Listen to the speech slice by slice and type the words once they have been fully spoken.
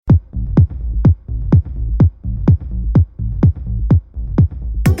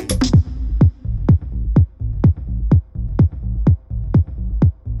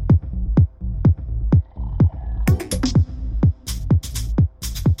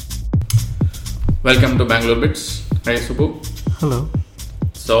Welcome to Bangalore Bits. Hey, Subbu. Hello.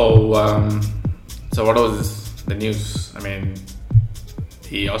 So what was the news? I mean,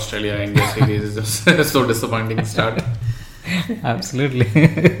 the Australia-India series is just so disappointing start. Absolutely.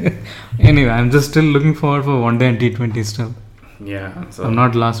 Anyway, I'm just still looking forward for one day and T20 still. Yeah. So I'm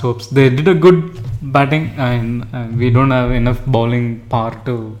not last hopes. They did a good batting and we don't have enough bowling power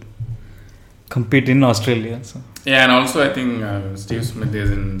to compete in Australia. So. Yeah, and also I think Steve Smith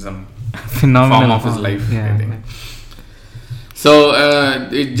is in some phenomenal form of his life. Yeah, I think. Yeah. So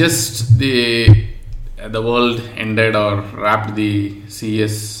it just the world ended or wrapped the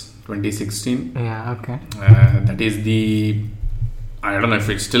CES 2016. Yeah. Okay. That is I don't know if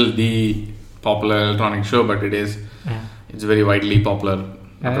it's still the popular electronic show, but it is. Yeah. It's very widely popular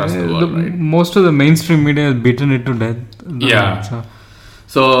across the world, right? Most of the mainstream media has beaten it to death. Yeah.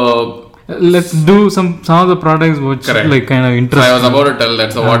 So let's do some of the products which correct. Like kind of interesting. So I was about to tell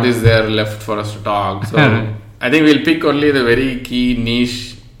that. So what is there left for us to talk? So I think we'll pick only the very key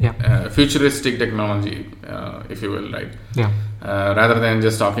niche, futuristic technology, if you will, right? Yeah. Rather than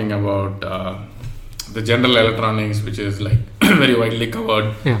just talking about the general electronics, which is like very widely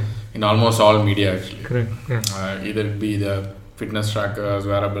covered in almost all media, actually. Correct. Yeah. Either it be the fitness trackers,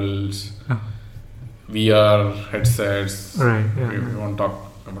 wearables, VR headsets. Right. Yeah. We won't talk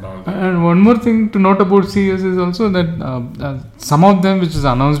about all that. And one more thing to note about CES is also that some of them which is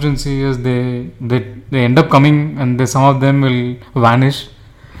announced in CES, they end up coming and some of them will vanish.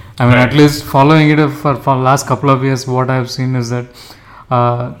 I mean, at least following it for last couple of years, what I have seen is that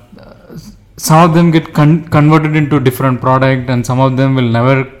some of them get converted into different product, and some of them will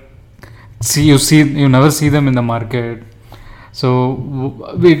never you never see them in the market. So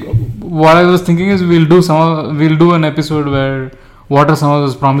what I was thinking is we'll do an episode where what are some of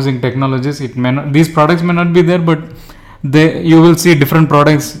those promising technologies. These products may not be there, but you will see different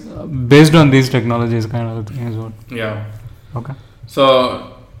products based on these technologies, kind of thing is what. Yeah. Okay.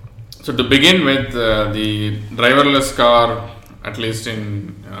 So to begin with, the driverless car, at least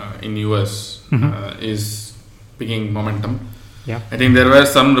in US, is picking momentum. Yeah. I think there were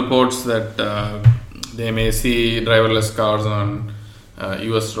some reports that they may see driverless cars on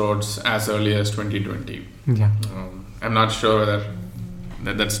US roads as early as 2020. Yeah. I'm not sure whether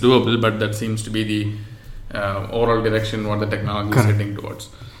that's doable, but that seems to be the overall direction what the technology is heading towards.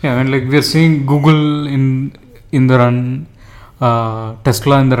 Yeah, and like we are seeing Google in the run,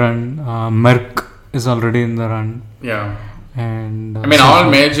 Tesla in the run, Merck is already in the run. Yeah. And I mean, all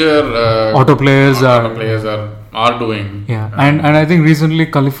major auto players are doing. Yeah, and I think recently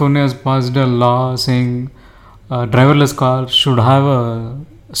California has passed a law saying driverless cars should have a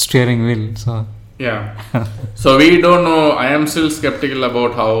steering wheel. So yeah. So we don't know. I am still skeptical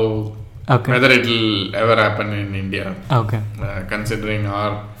about whether it will ever happen in India. Okay. Considering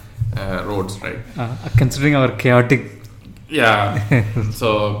our roads, right? Considering our chaotic. Yeah.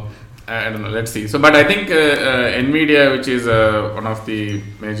 So I don't know. Let's see. So, but I think NVIDIA, which is one of the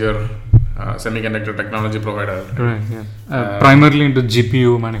major semiconductor technology provider, right? Yeah. Primarily into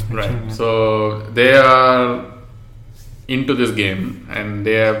GPU manufacturing. Right. Yeah. So they are into this game, and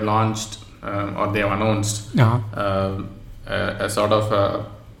they have launched or they have announced a sort of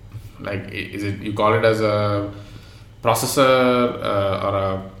is it you call it as a processor or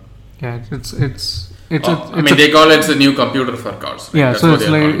a they call it a new computer for cars. Right? Yeah, that's so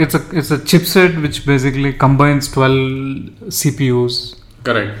it's a chipset which basically combines 12 CPUs.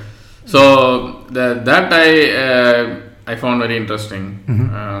 Correct. So that I found very interesting,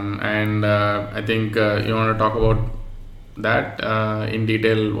 and I think you want to talk about that in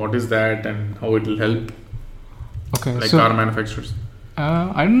detail. What is that and how it will help? Okay, car manufacturers.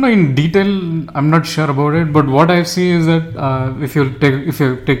 I don't know in detail. I'm not sure about it, but what I see is that if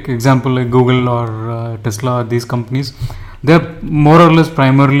you take example like Google or Tesla or these companies, they're more or less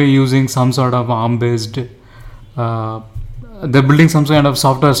primarily using some sort of ARM-based. They're building some kind of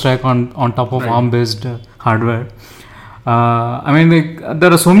software stack on top of ARM-based hardware. I mean,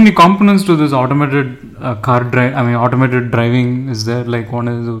 there are so many components to this automated automated driving is there. Like one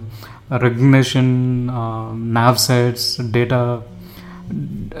is recognition, nav sets, data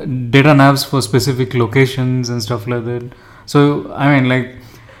navs for specific locations and stuff like that. So I mean, like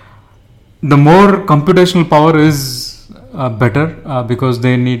the more computational power is better because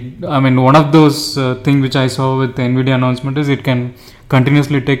they need. I mean, one of those things which I saw with the NVIDIA announcement is it can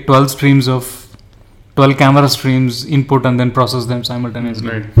continuously take 12 camera streams input and then process them simultaneously.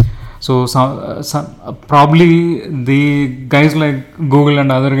 Right. So probably the guys like Google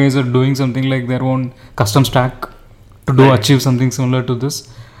and other guys are doing something like their own custom stack to achieve something similar to this.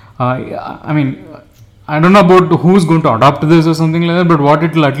 I mean, I don't know about who's going to adopt this or something like that, but what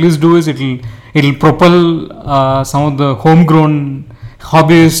it will at least do is it'll propel some of the homegrown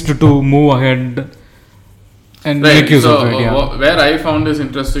hobbyists to move ahead and make use of it. Yeah. Where I found this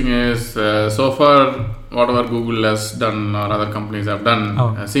interesting is so far whatever Google has done or other companies have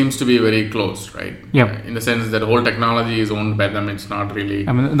done seems to be very close, right? Yeah. In the sense that the whole technology is owned by them. It's not really.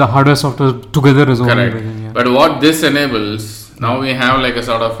 I mean, the hardware software together is owned by them. Yeah. But what this enables, now we have like a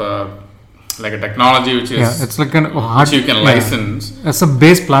sort of like a technology which is it's like which you can license. It's a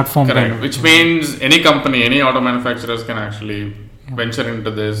base platform. Correct. Kind of. Which means any company, any auto manufacturers can actually venture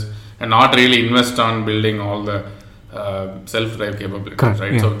into this and not really invest on building all the self-drive capabilities. Correct,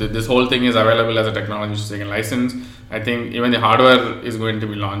 right? Yeah. So this whole thing is available as a technology which they can license. I think even the hardware is going to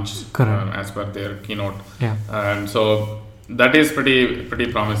be launched as per their keynote. Yeah. And so that is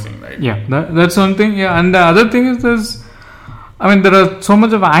pretty promising, right? Yeah, that's one thing. Yeah, and the other thing is there are so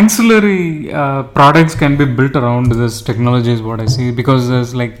much of ancillary products can be built around this technology is what I see, because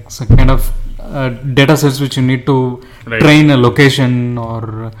there's like some kind of data sets which you need to train a location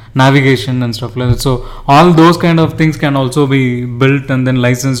or navigation and stuff like that. So all those kind of things can also be built and then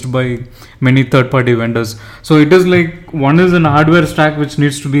licensed by many third-party vendors. So it is like one is an hardware stack which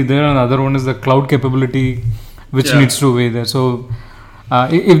needs to be there, and the other one is the cloud capability which needs to be there. So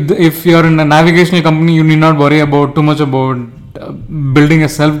if you're in a navigational company, you need not worry about too much about building a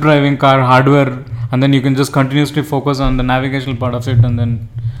self-driving car hardware, and then you can just continuously focus on the navigational part of it and then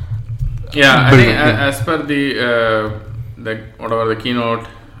I think as per the whatever the keynote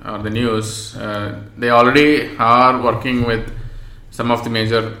or the news, they already are working with some of the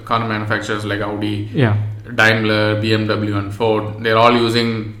major car manufacturers like Audi, Daimler, BMW and Ford. They're all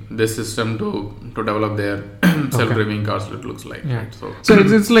using this system to develop their self-driving cars, it looks like. Right? So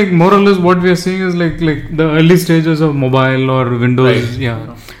it's like more or less what we are seeing is like the early stages of mobile or Windows.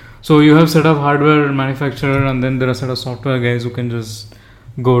 Right. So you have set of hardware manufacturer, and then there are set of software guys who can just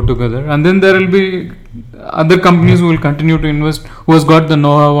go together, and then there will be other companies who will continue to invest, who has got the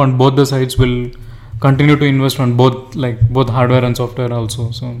know-how on both the sides, will continue to invest on both hardware and software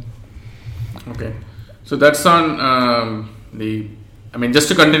also. So so that's on just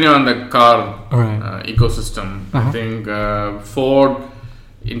to continue on the car ecosystem. I think Ford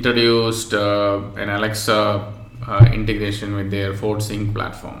introduced an Alexa integration with their Ford Sync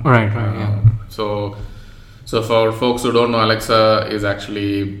platform. So for folks who don't know, Alexa is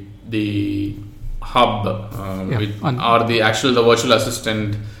actually the hub or the virtual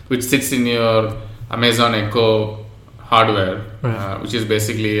assistant which sits in your Amazon Echo hardware, which is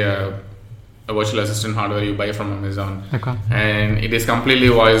basically a virtual assistant hardware you buy from Amazon. And it is completely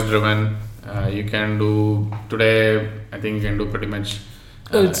voice driven. You can do today, I think you can do pretty much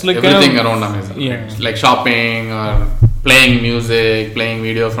it's like everything around Amazon. It's like shopping or playing music, playing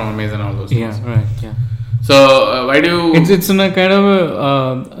video from Amazon, all those things. So why do you... It's in a kind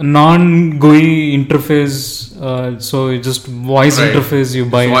of a non-GUI interface. So it's just voice interface you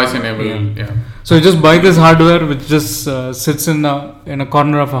buy. Voice enabled. So you just buy this hardware which just sits in a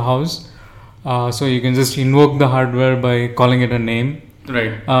corner of a house. So you can just invoke the hardware by calling it a name.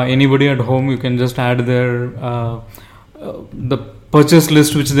 Anybody at home, you can just add their the purchase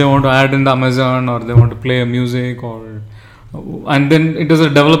list which they want to add in the Amazon, or they want to play a music, and then it is a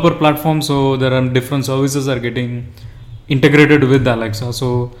developer platform, so there are different services are getting integrated with Alexa.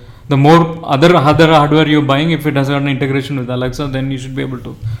 So the more other hardware you're buying, if it has got an integration with Alexa, then you should be able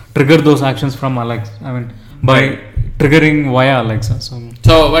to trigger those actions from Alexa. By triggering via Alexa.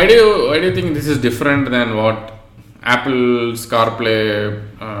 So why do you think this is different than what Apple's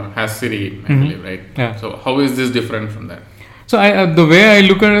CarPlay has Siri, I believe, right? So how is this different from that? So the way I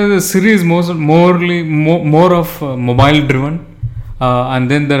look at it, Siri is more of mobile driven,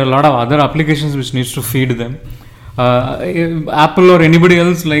 and then there are a lot of other applications which needs to feed them. Apple or anybody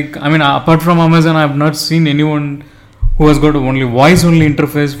else, apart from Amazon, I have not seen anyone who has got only voice only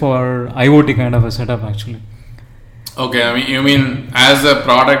interface for IoT kind of a setup actually. You mean as a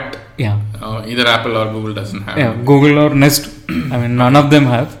product, either Apple or Google doesn't have. Google or Nest, none of them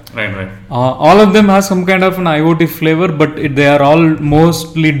have. Right. All of them have some kind of an IoT flavor, but they are all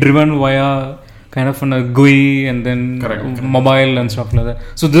mostly driven via kind of a GUI and then mobile and stuff like that.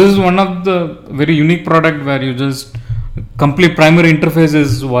 So this is one of the very unique product where you just complete primary interface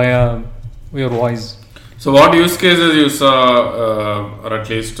is via your voice. So what use cases you saw, or at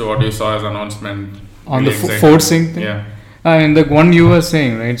least what you saw as announcement on the Ford Sync thing? The one you were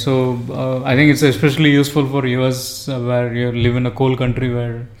saying, right? So I think it's especially useful for US where you live in a cold country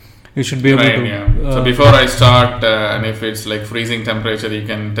where you should be able to. So before I start, and if it's like freezing temperature, you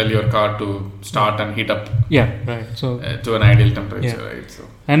can tell your car to start and heat up. So to an ideal temperature, right? So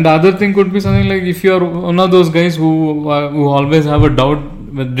And the other thing could be something like if you are one of those guys who always have a doubt,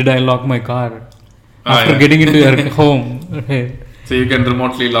 did I lock my car after getting into your home? Right. So you can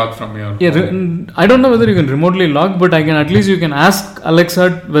remotely lock from your home. I don't know whether you can remotely lock, but I can at least you can ask Alexa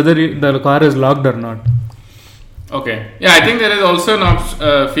whether the car is locked or not. Okay. Yeah, I think there is also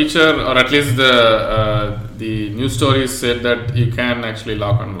an feature, or at least the news stories said that you can actually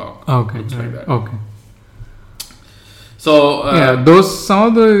lock and unlock. Okay. Looks like that. Okay. So those some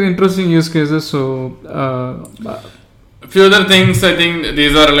of the interesting use cases. So few other things, I think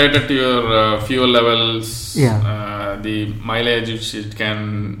these are related to your fuel levels. The mileage which it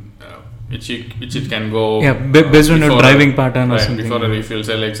can go. Yeah, based on your driving pattern or something. Before a refuel.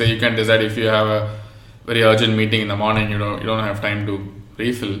 So like say you can decide if you have a very urgent meeting in the morning, you don't have time to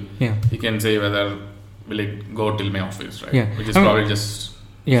refill. Yeah. You can say whether will it go till my office, right? Yeah. Which is probably just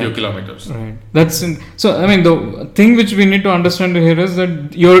few kilometers. Right. The thing which we need to understand here is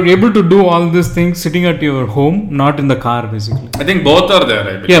that you're able to do all these things sitting at your home, not in the car, basically. I think both are there,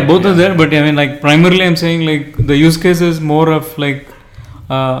 I believe. Yeah, both are there, but I mean, like, primarily I'm saying, like, the use case is more of, like,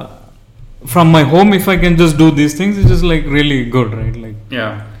 from my home, if I can just do these things, it's just, like, really good, right? Like,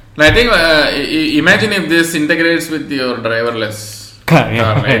 yeah. I think, imagine if this integrates with your driverless car,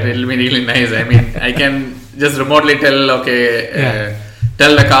 right? It'll be really nice. I mean, I can just remotely tell,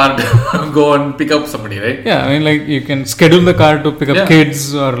 tell the car to go and pick up somebody, right? Yeah, I mean, like, you can schedule the car to pick up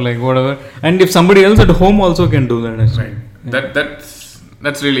kids or like whatever, and if somebody else at home also can do that, actually. Right.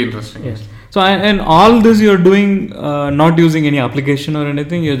 That's really interesting. Yes. So and all this you're doing not using any application or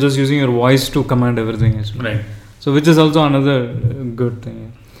anything. You're just using your voice to command everything, actually. Right. So which is also another good thing.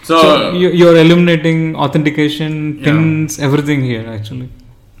 Yeah. So you're eliminating authentication, pins, everything here, actually.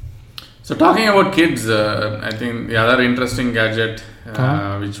 So talking about kids, I think the other interesting gadget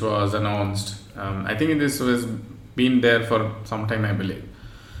which was announced, I think this was been there for some time, I believe.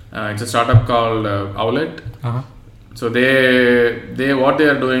 It's a startup called Owlet. So they what they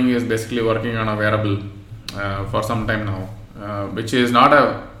are doing is basically working on a wearable for some time now, which is not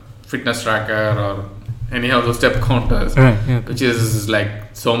a fitness tracker or any of those step counters, which is like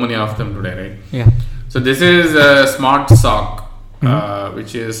so many of them today, right? Yeah. So this is a smart sock,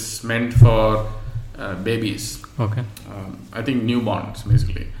 which is meant for babies. Okay. I think newborns,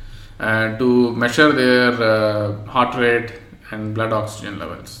 basically, to measure their heart rate and blood oxygen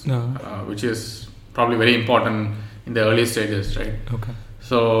levels, which is probably very important in the early stages, right? Okay.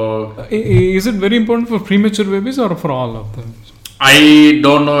 So is it very important for premature babies or for all of them? I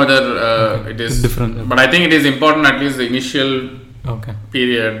don't know whether it is different, but I think it is important, at least the initial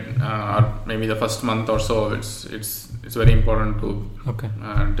period, or maybe the first month or so. It's very important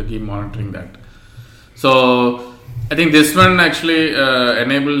to keep monitoring that. So I think this one actually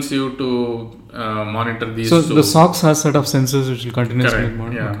enables you to monitor these. So the socks has set of sensors which will continuously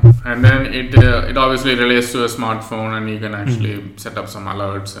monitor. Yeah, and then it obviously relates to a smartphone, and you can actually set up some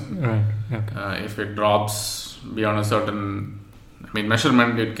alerts, and if it drops beyond a certain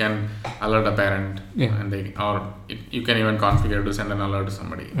measurement, it can alert a parent, and you can even configure to send an alert to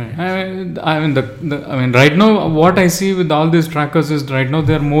somebody. Right. I mean, right now, what I see with all these trackers is right now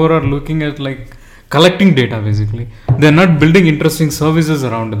they're more are looking at like collecting data. Basically, they're not building interesting services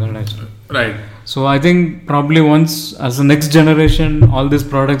around that, actually. Right. So I think probably once as the next generation, all these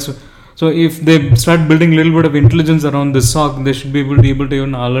products. So if they start building a little bit of intelligence around this sock, they should be able to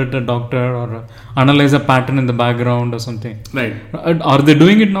even alert a doctor or analyze a pattern in the background or something. Right. Are they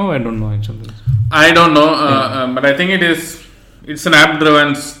doing it now? I don't know, actually. I don't know, but I think it's an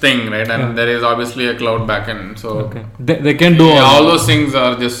app-driven thing, right? And there is obviously a cloud backend. So they can do all those things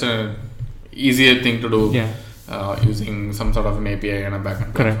are just an easier thing to do. Using some sort of an API and a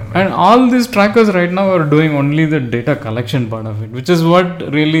backend. Correct. And all these trackers right now are doing only the data collection part of it, which is what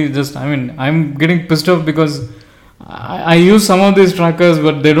really just, I'm getting pissed off because I use some of these trackers,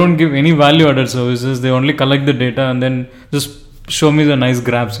 but they don't give any value added services. They only collect the data and then just show me the nice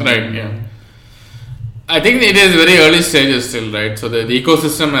graphs. Right, yeah. I think it is very early stages still, right? So the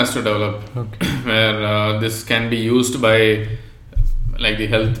ecosystem has to develop where this can be used by like the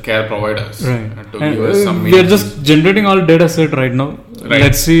healthcare providers, right? To give us some we are just generating all data set right now. Right.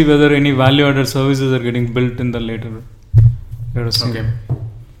 Let's see whether any value added services are getting built in the later. Okay.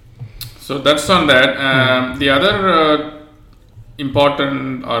 So that's on that. The other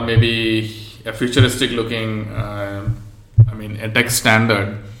important or maybe a futuristic looking, a tech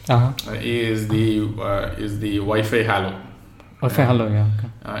standard is the Wi-Fi Halo. Wi-Fi Halo, yeah.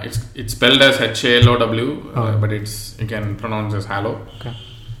 Okay. It's spelled as HALOW, but you can pronounce as Halo. Okay.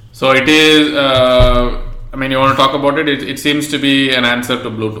 So it is. You want to talk about it? It seems to be an answer to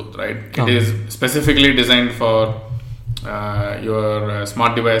Bluetooth, right? It is specifically designed for your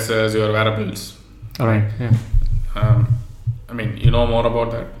smart devices, your wearables. Right. Yeah. I mean, you know more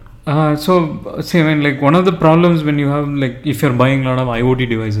about that. See, I mean, like one of the problems when you have, like, if you're buying a lot of IoT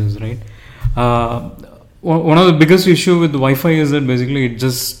devices, right? One of the biggest issue with Wi-Fi is that basically it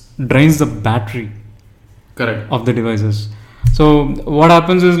just drains the battery. Correct. Of the devices. So what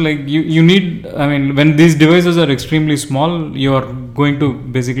happens is, like, you need, I mean, when these devices are extremely small, you are going to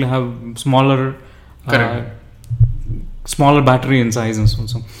basically have smaller battery in size and so on.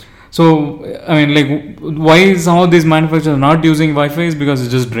 So, I mean, like, why some of these manufacturers are not using Wi-Fi is because it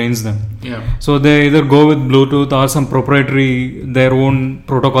just drains them. Yeah. So they either go with Bluetooth or some proprietary, their own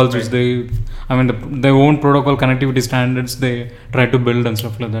protocols, which their own protocol connectivity standards they try to build and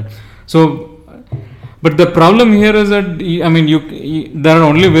stuff like that. So, but the problem here is that, I mean, there are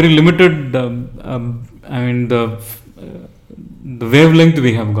only very limited, the wavelength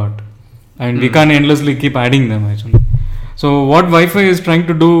we have got, and we can't endlessly keep adding them actually. So what Wi-Fi Alliance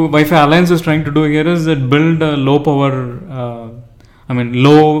is trying to do here is that build a low power,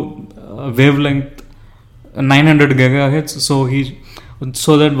 low wavelength, 900 gigahertz. So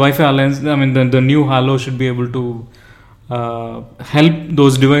that Wi-Fi Alliance, the new Halo should be able to help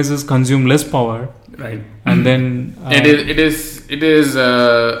those devices consume less power. Right. And then it is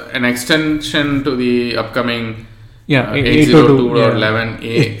an extension to the upcoming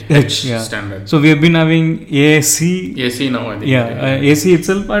 802.11a standard. So we have been having AC now, I think. AC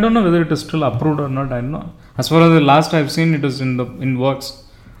itself, I don't know whether it is still approved or not. I don't know. As far as the last I've seen, it is in works.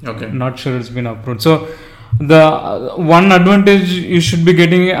 Okay. Not sure it's been approved. So the one advantage you should be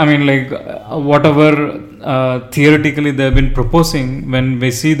getting, I mean, like, whatever theoretically they've been proposing, when we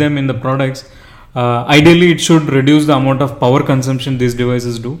see them in the products, ideally it should reduce the amount of power consumption these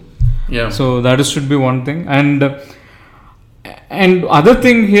devices do. Yeah. So that should be one thing. And other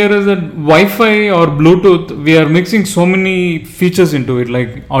thing here is that Wi-Fi or Bluetooth, we are mixing so many features into it,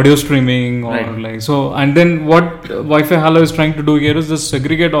 like audio streaming or like so. And then what Wi-Fi Halo is trying to do here is just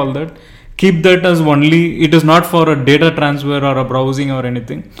segregate all that, keep that as only. It is not for a data transfer or a browsing or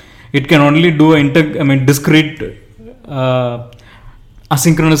anything. It can only do discrete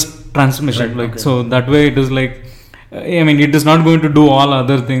asynchronous transmission. So that way it is like, it is not going to do all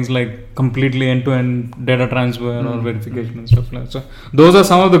other things like completely end-to-end data transfer or verification and stuff like that. So those are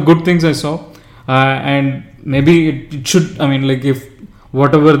some of the good things I saw, and maybe it should, if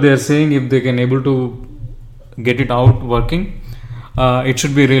whatever they are saying, if they can able to get it out working, it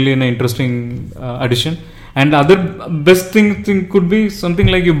should be really an interesting addition. And other best thing could be something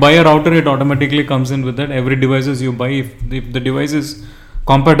like you buy a router, it automatically comes in with that. Every devices you buy, if the device is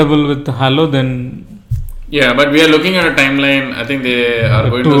compatible with Halo, then but we are looking at a timeline. I think they are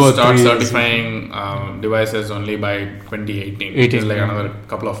going to start certifying devices only by 2018. It is like another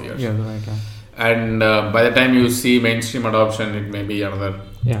couple of years. And by the time you see mainstream adoption, it may be another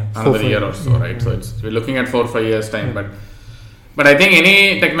year or so, right? So we're looking at 4 or 5 years time, but I think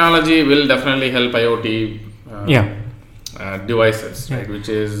any technology will definitely help IoT devices, right? Which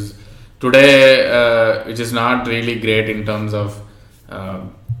is today, which is not really great in terms of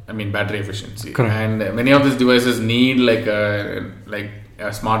battery efficiency. Correct. And many of these devices need like a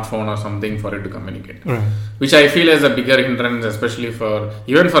smartphone or something for it to communicate, which I feel is a bigger hindrance, especially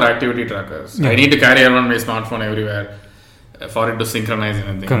even for activity trackers. I need to carry around my smartphone everywhere for it to synchronize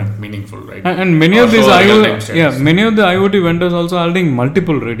anything meaningful, right? And many of these many of the IoT vendors also are adding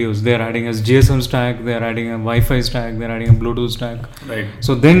multiple radios. They are adding a GSM stack, they are adding a Wi-Fi stack, they are adding a Bluetooth stack. Right.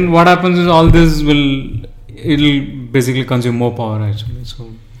 So then what happens is all this it'll basically consume more power actually.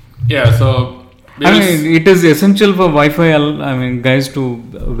 So it is essential for Wi-Fi guys to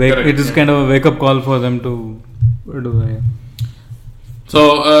wake. It is kind of a wake up call for them to do that.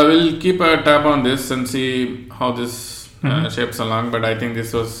 So we'll keep a tab on this and see how this shapes along. But I think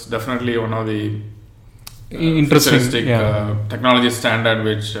this was definitely one of the interesting technology standard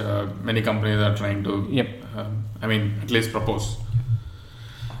which many companies are trying to at least propose.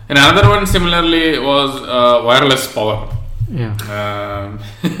 And another one similarly was wireless power.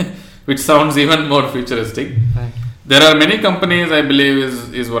 Which sounds even more futuristic. Right. There are many companies, I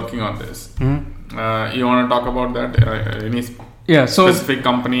believe, is working on this. You want to talk about that? Any specific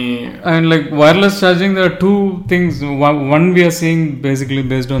company? And like wireless charging, there are two things. One we are seeing basically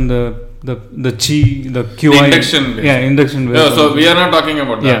based on the QI. The induction based. Induction based. So we are not talking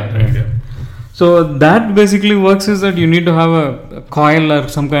about that. So that basically works is that you need to have a coil or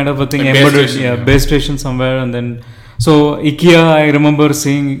some kind of a thing embedded, base station somewhere, and then. So IKEA, I remember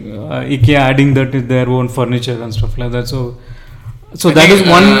seeing IKEA adding that to their own furniture and stuff like that. So that is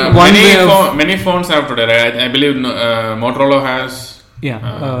one way of... Many phones have today, right? I believe Motorola has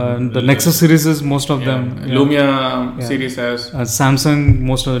The Nexus series is most of them. Lumia series has. Samsung,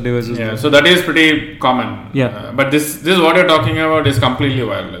 most of the devices. Yeah, so that is pretty common. Yeah. But this what you're talking about is completely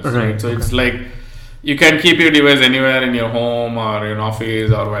wireless. Right. So it's like you can keep your device anywhere in your home or in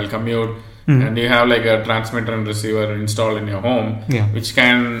office or while commute, and you have like a transmitter and receiver installed in your home, which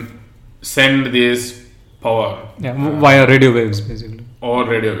can send this power. Via radio waves, basically. Or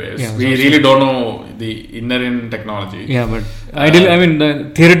radio waves. We really don't know the inner technology. Yeah, but ideally, I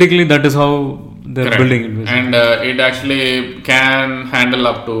mean, theoretically, that is how they're building it. Basically. And it actually can handle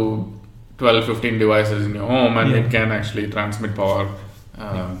up to 12-15 devices in your home, and it can actually transmit power.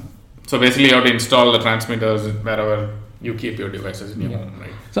 So basically, you have to install the transmitters wherever you keep your devices in your home,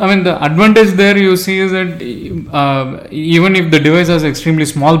 right? So, I mean, the advantage there you see is that even if the device has extremely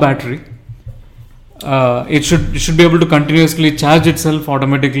small battery, it should be able to continuously charge itself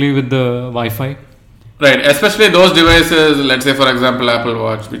automatically with the Wi-Fi. Right, especially those devices, let's say for example Apple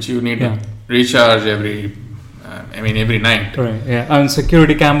Watch, which you need to recharge every night. Right, and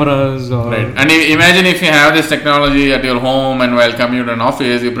security cameras. Right, and imagine if you have this technology at your home and while commute and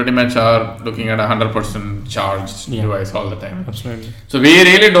office, you pretty much are looking at 100% charged device all the time. Absolutely. So we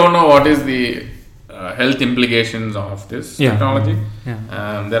really don't know what is the health implications of this technology.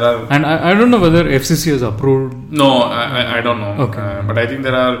 There are, and I don't know whether FCC has approved. No, I don't know. Okay. But I think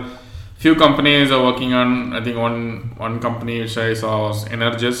there are few companies are working on. I think one company which I saw was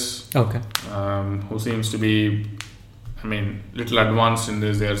Energis. Okay. Who seems to be, little advanced in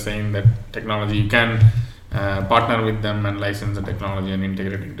this. They are saying that technology you can partner with them and license the technology and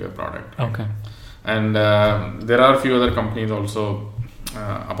integrate it into a product. Okay. And there are a few other companies also.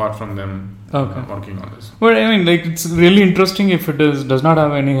 Apart from them working on this. Well, it's really interesting if it does not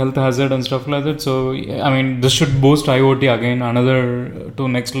have any health hazard and stuff like that. So, this should boost IoT again another to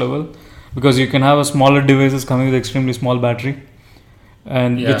next level, because you can have a smaller devices coming with extremely small battery,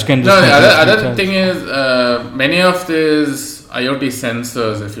 and which can just. No, the other thing is many of these IoT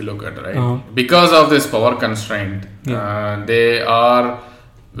sensors, if you look at because of this power constraint, they are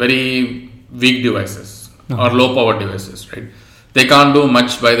very weak devices or low power devices, right? They can't do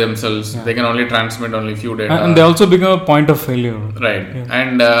much by themselves. They can only transmit only few data. And they also become a point of failure. Right.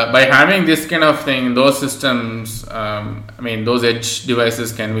 And by having this kind of thing, those systems, those edge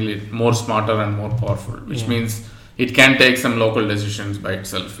devices can be more smarter and more powerful, which means it can take some local decisions by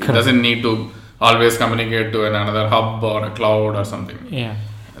itself. It doesn't need to always communicate to another hub or a cloud or something. Yeah.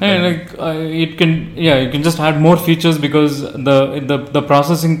 You can just add more features because the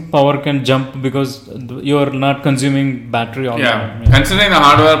processing power can jump because you are not consuming battery all the time. Considering the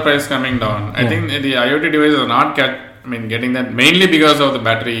hardware price coming down, I think the IoT devices are not getting that mainly because of the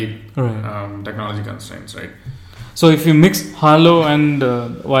battery technology constraints, right? So if you mix Halo and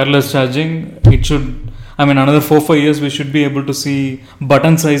wireless charging, it should. Another 4-5 years we should be able to see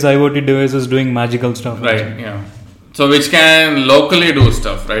button size IoT devices doing magical stuff. Right. Yeah. So which can locally do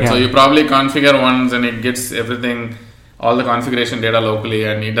stuff, right? So you probably configure once and it gets everything, all the configuration data locally,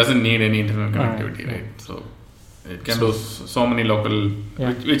 and it doesn't need any internet connectivity, right? So it can do so many local,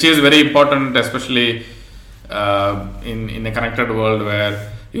 which is very important, especially in a connected world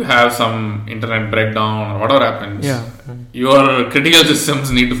where you have some internet breakdown or whatever happens. Your critical systems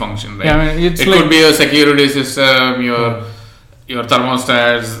need to function, right? It could be a security system, your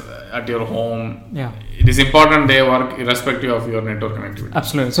thermostats at your home. It is important they work irrespective of your network connectivity.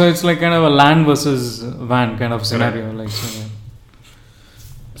 Absolutely. So it's like kind of a LAN versus WAN kind of scenario.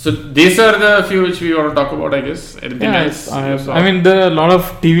 So these are the few which we want to talk about, I guess. Anything else? There are a lot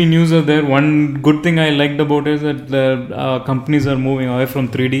of TV news are there. One good thing I liked about it is that the companies are moving away from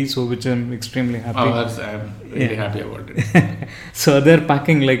 3D, so which I'm extremely happy. I'm really happy about it. So they're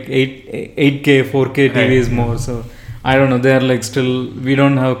packing like 8K, 4K TVs more. So I don't know. They're like still, we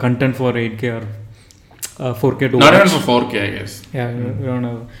don't have content for 8K or 4K to Not watch. even for 4K, I guess. We don't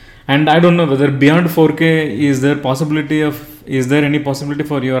have. And I don't know whether beyond 4K is there any possibility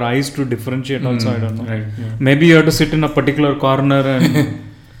for your eyes to differentiate also? I don't know. Right. Maybe you have to sit in a particular corner and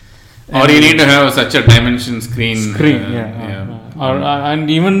or you need to have such a dimension screen. And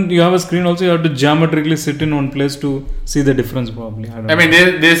even you have a screen also, you have to geometrically sit in one place to see the difference probably.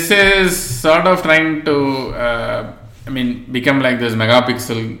 This is sort of trying to become like this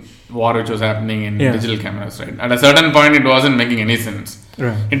megapixel war which was happening in digital cameras, right? At a certain point it wasn't making any sense.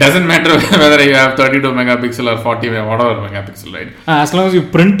 Right. It doesn't matter whether you have 32 megapixel or 40 whatever megapixel, right? As long as you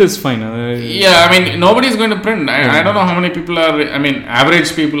print is fine. Nobody's going to print. I don't know how many people are,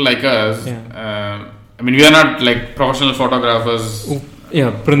 average people like us. We are not like professional photographers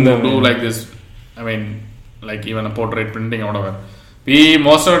print them, do like this. Like even a portrait printing or whatever. We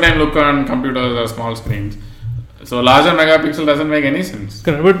most of the time look on computers or small screens. So larger megapixel doesn't make any sense.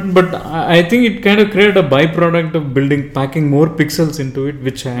 Correct. But I think it kind of created a byproduct of packing more pixels into it,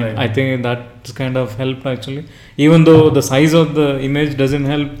 which I think that's kind of helped actually. Even though the size of the image doesn't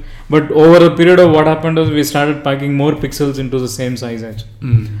help, but over a period of what happened was we started packing more pixels into the same size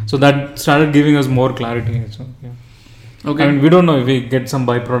actually. So that started giving us more clarity actually. Yeah. Okay. I mean, we don't know if we get some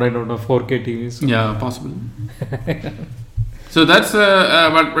byproduct out of 4K TVs. Yeah, possible. So that's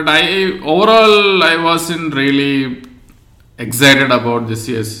but I wasn't really excited about this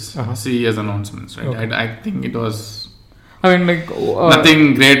year's CES announcements, right? Okay. I think it was. I mean,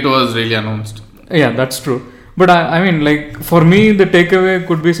 nothing great was really announced. Yeah, that's true. But I mean, for me, the takeaway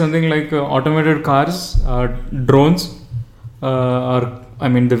could be something like automated cars, drones, or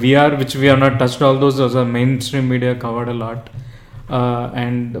the VR, which we have not touched. All those are mainstream media covered a lot.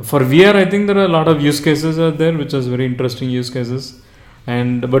 And for VR, I think there are a lot of use cases out there, which is very interesting use cases.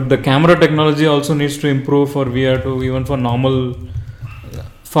 But the camera technology also needs to improve for VR too, even for normal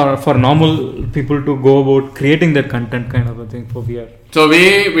people to go about creating that content kind of a thing for VR. So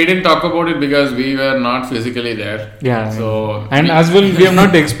we didn't talk about it because we were not physically there. Yeah. So as well, we have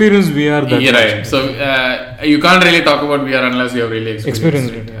not experienced VR that much. Right. So you can't really talk about VR unless you have really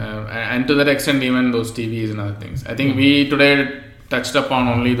experienced it. And to that extent, even those TVs and other things. I think we today touched upon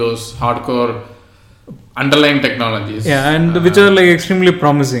only those hardcore underlying technologies. Yeah, and which are extremely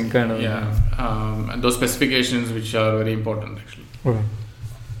promising kind of. Yeah. And those specifications which are very important actually. Okay.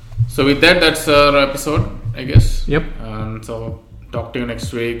 So with that, that's our episode, I guess. Yep. So talk to you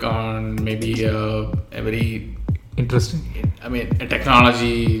next week on maybe a very interesting. A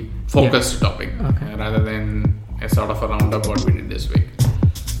technology focused topic rather than a sort of a roundup what we did this week.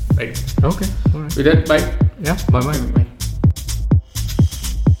 Right. Okay. All right. With that, bye. Yeah. Bye.